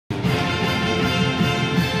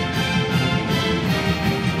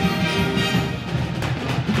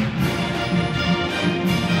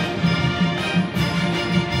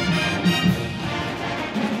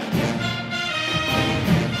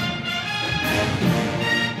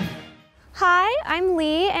Hi, I'm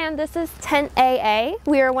Lee and this is Tent AA.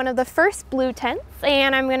 We are one of the first blue tents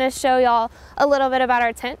and I'm going to show y'all a little bit about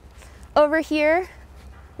our tent. Over here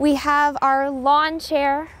we have our lawn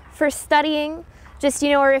chair for studying,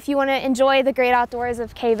 or if you want to enjoy the great outdoors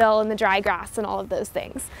of K-Ville and the dry grass and all of those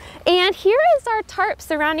things. And here is our tarp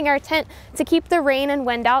surrounding our tent to keep the rain and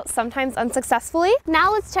wind out, sometimes unsuccessfully.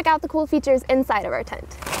 Now let's check out the cool features inside of our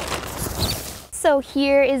tent. So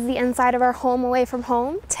here is the inside of our home away from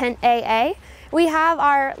home, Tent AA. We have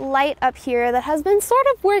our light up here that has been sort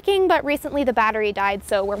of working, but recently the battery died,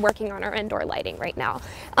 so we're working on our indoor lighting right now.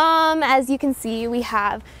 As you can see, we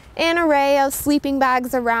have an array of sleeping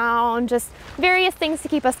bags around, just various things to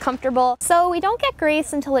keep us comfortable. So we don't get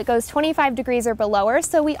grace until it goes 25 degrees or below,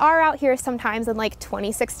 so we are out here sometimes in like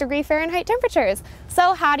 26-degree Fahrenheit temperatures.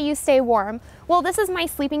 So how do you stay warm? Well, this is my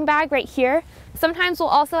sleeping bag right here. Sometimes we'll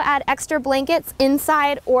also add extra blankets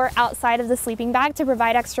inside or outside of the sleeping bag to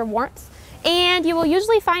provide extra warmth. And you will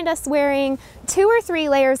usually find us wearing 2 or 3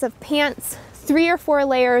 layers of pants, 3 or 4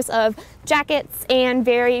 layers of jackets, and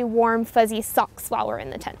very warm fuzzy socks while we're in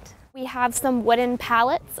the tent. We have some wooden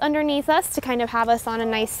pallets underneath us to kind of have us on a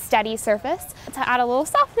nice steady surface. To add a little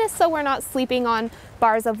softness so we're not sleeping on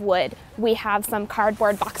bars of wood, we have some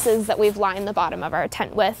cardboard boxes that we've lined the bottom of our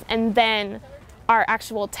tent with, and then our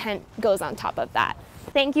actual tent goes on top of that.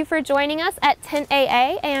 Thank you for joining us at Tent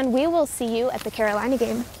AA, and we will see you at the Carolina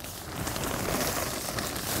game.